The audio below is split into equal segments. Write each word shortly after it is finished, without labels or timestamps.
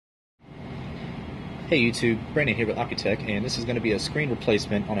Hey YouTube, Brandon here with Ocutech, and this is going to be a screen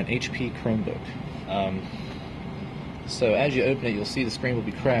replacement on an HP Chromebook. So as you open it, you'll see the screen will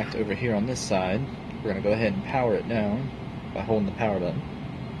be cracked over here on this side. We're going to go ahead and power it down by holding the power button.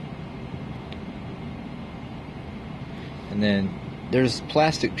 And then there's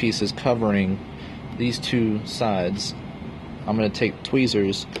plastic pieces covering these two sides. I'm going to take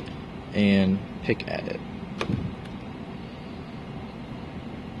tweezers and pick at it.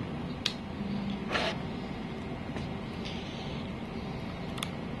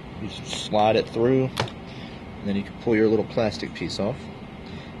 You slide it through, and then you can pull your little plastic piece off.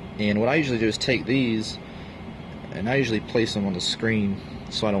 And what I usually do is take these, and I usually place them on the screen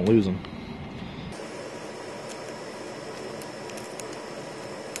so I don't lose them.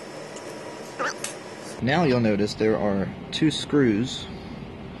 Now you'll notice there are two screws.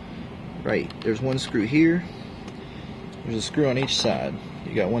 Right, there's one screw here. There's a screw on each side.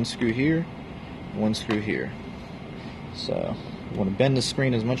 You got one screw here, one screw here. So you want to bend the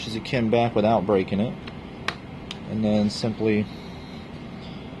screen as much as you can back without breaking it, and then simply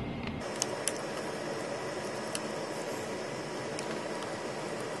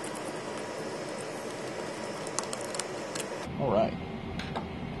alright.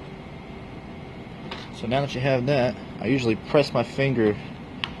 So now that you have that, I usually press my finger,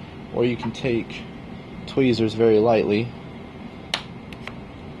 or you can take tweezers very lightly.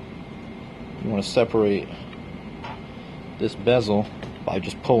 You want to separate this bezel by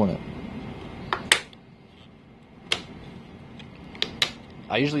just pulling it.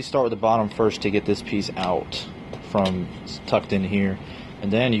 I usually start with the bottom first to get this piece out from tucked in here,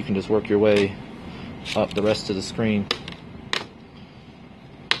 and then you can just work your way up the rest of the screen.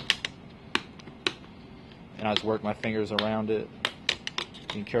 And I just work my fingers around it,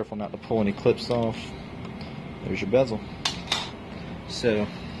 being careful not to pull any clips off. There's your bezel. So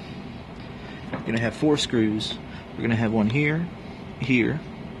you're going to have 4 screws. We're going to have one here, here,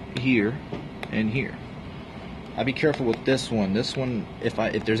 here, and here. I'd be careful with this one. This one,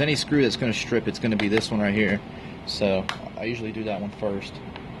 if there's any screw that's going to strip, it's going to be this one right here. So I usually do that one first.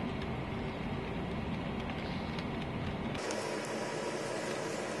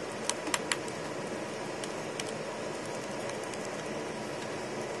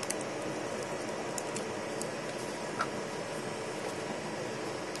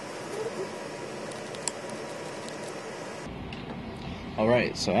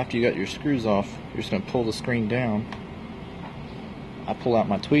 Alright, so after you got your screws off, you're just going to pull the screen down. I pull out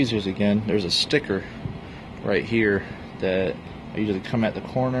my tweezers again. There's a sticker right here that I usually come at the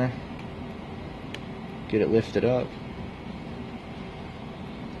corner, get it lifted up,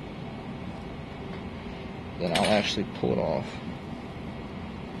 then I'll actually pull it off.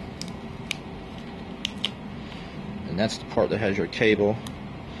 And that's the part that has your cable.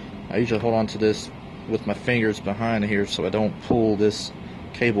 I usually hold on to this with my fingers behind here so I don't pull this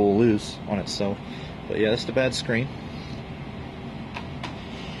cable loose on itself. But yeah, that's the bad screen.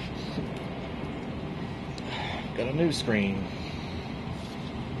 Got a new screen.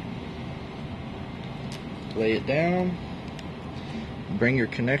 Lay it down, bring your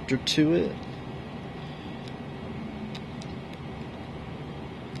connector to it,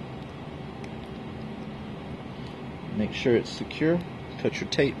 make sure it's secure, put your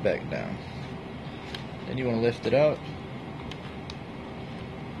tape back down. Then you want to lift it up.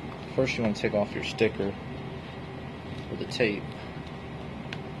 First you want to take off your sticker with the tape.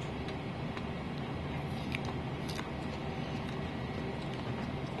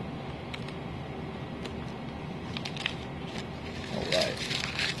 Alright.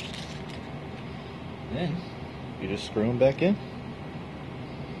 Then you just screw them back in.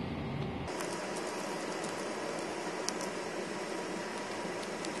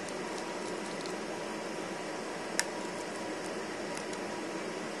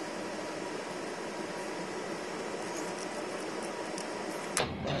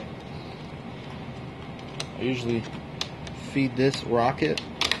 I usually feed this rocket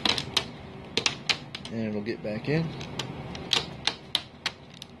and it'll get back in.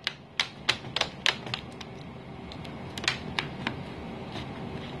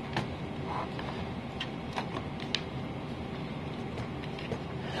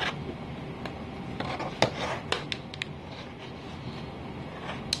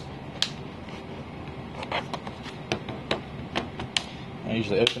 I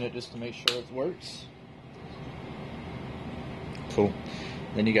usually open it just to make sure it works. Cool.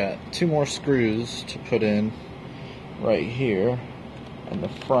 Then you got 2 more screws to put in right here in the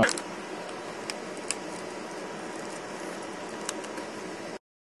front.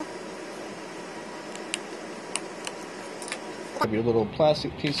 Grab your little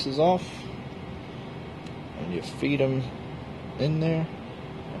plastic pieces off, and you feed them in there,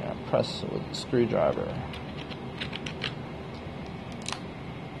 and press it with the screwdriver.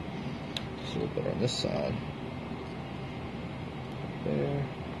 Just a little bit on this side. There.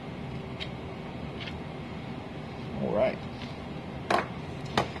 Alright.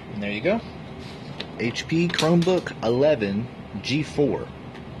 And there you go. HP Chromebook 11 G4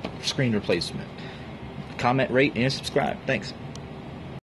 screen replacement. Comment, rate, and subscribe. Thanks.